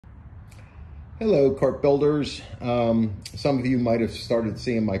Hello, cart builders. Some of you might have started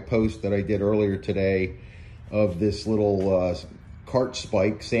seeing my post that I did earlier today of this little cart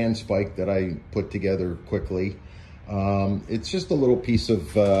spike, sand spike that I put together quickly. It's just a little piece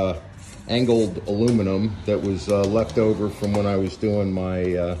of angled aluminum that was left over from when I was doing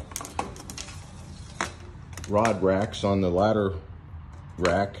my rod racks on the ladder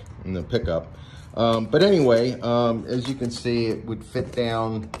rack in the pickup. But anyway, as you can see, it would fit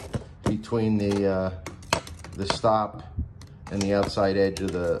down between the stop and the outside edge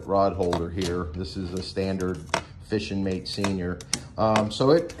of the rod holder here. This is a standard Fish and Mate Senior.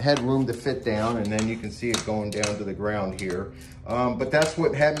 So it had room to fit down, and then you can see it going down to the ground here. But that's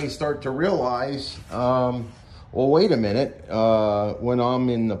what had me start to realize, well, wait a minute. When I'm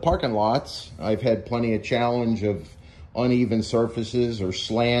in the parking lots, I've had plenty of challenge of uneven surfaces or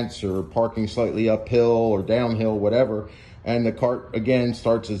slants or parking slightly uphill or downhill, whatever. And the cart, again,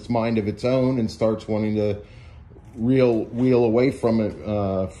 starts its mind of its own and starts wanting to wheel away from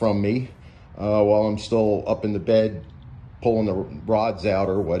it, from me, while I'm still up in the bed pulling the rods out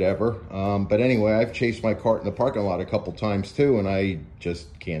or whatever. But anyway, I've chased my cart in the parking lot a couple times too, and I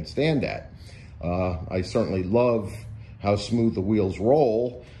just can't stand that. I certainly love how smooth the wheels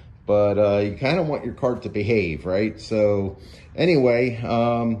roll, but you kind of want your cart to behave, right? So anyway,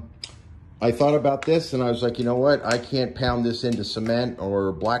 I thought about this and I was like, you know what? I can't pound this into cement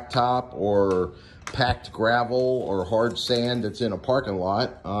or blacktop or packed gravel or hard sand that's in a parking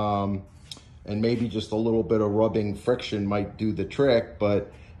lot. And maybe just a little bit of rubbing friction might do the trick,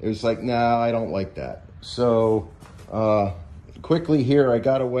 but it was like, nah, I don't like that. So quickly here, I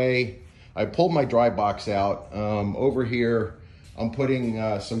got away. I pulled my dry box out. Over here, I'm putting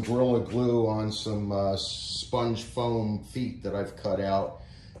some Gorilla Glue on some sponge foam feet that I've cut out.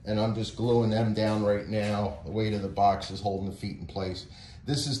 And I'm just gluing them down right now. The weight of the box is holding the feet in place.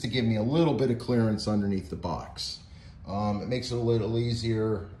 This is to give me a little bit of clearance underneath the box. It makes it a little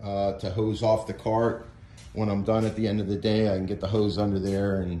easier to hose off the cart. When I'm done at the end of the day, I can get the hose under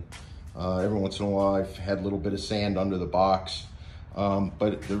there, and every once in a while I've had a little bit of sand under the box.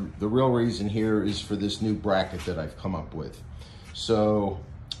 But the real reason here is for this new bracket that I've come up with. So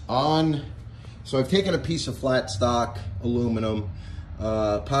I've taken a piece of flat stock aluminum,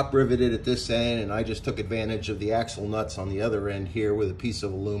 pop riveted at this end, and I just took advantage of the axle nuts on the other end here with a piece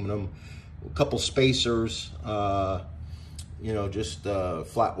of aluminum, a couple spacers, you know, just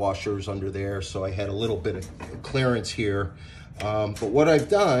flat washers under there, so I had a little bit of clearance here. But what I've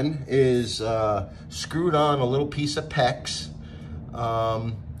done is screwed on a little piece of PEX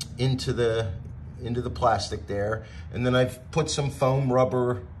into the plastic there, and then I've put some foam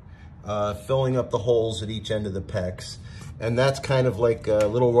rubber filling up the holes at each end of the PEX. And that's kind of like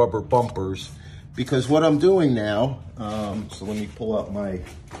little rubber bumpers, because what I'm doing now, so let me pull out my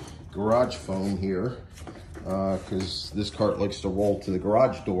garage foam here, because this cart likes to roll to the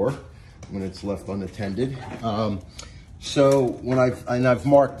garage door when it's left unattended. So when I've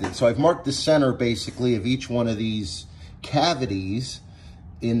marked it, so I've marked the center basically of each one of these cavities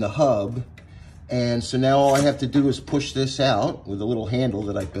in the hub. And so now all I have to do is push this out with a little handle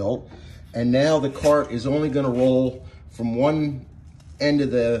that I built. And now the cart is only gonna roll from one end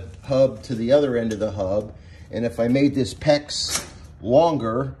of the hub to the other end of the hub. And if I made this PEX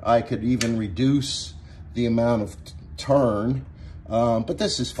longer, I could even reduce the amount of turn, but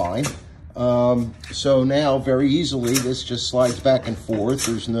this is fine. So now very easily, this just slides back and forth.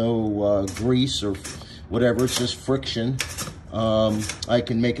 There's no grease or whatever, it's just friction. I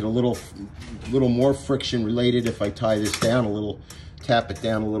can make it a little more friction related if I tie this down a little, tap it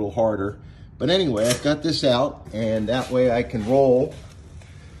down a little harder. But anyway, I've got this out, and that way I can roll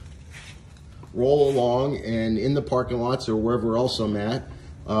along, and in the parking lots or wherever else I'm at,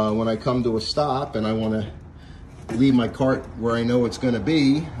 when I come to a stop and I want to leave my cart where I know it's going to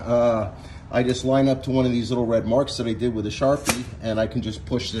be, I just line up to one of these little red marks that I did with a Sharpie, and I can just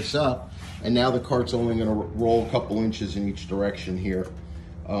push this up, and now the cart's only going to roll a couple inches in each direction here,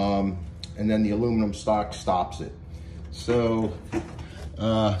 and then the aluminum stock stops it. So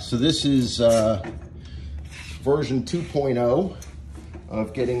this is version 2.0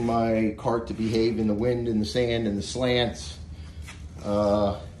 of getting my cart to behave in the wind and the sand and the slants.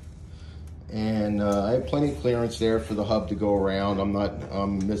 And I have plenty of clearance there for the hub to go around.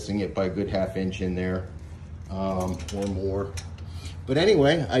 I'm missing it by a good ½ inch in there, or more. But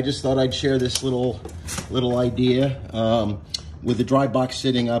anyway, I just thought I'd share this little idea. With the dry box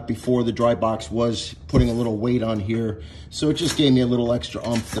sitting up, before the dry box was putting a little weight on here. So it just gave me a little extra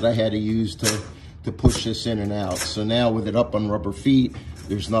oomph that I had to use to push this in and out. So now with it up on rubber feet,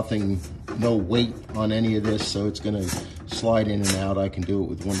 there's no weight on any of this, so it's gonna slide in and out. I can do it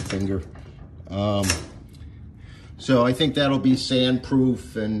with one finger. So I think that'll be sand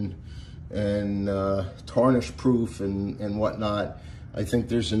proof and tarnish proof and whatnot. I think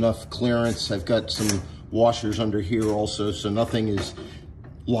there's enough clearance. I've got some washers under here also, so nothing is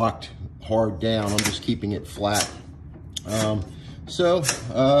locked hard down. I'm just keeping it flat.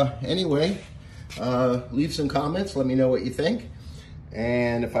 Anyway, leave some comments. Let me know what you think.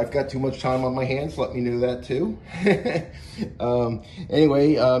 And if I've got too much time on my hands, let me know that too.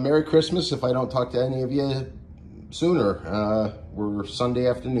 Anyway, Merry Christmas if I don't talk to any of you sooner. We're Sunday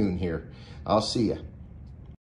afternoon here. I'll see you.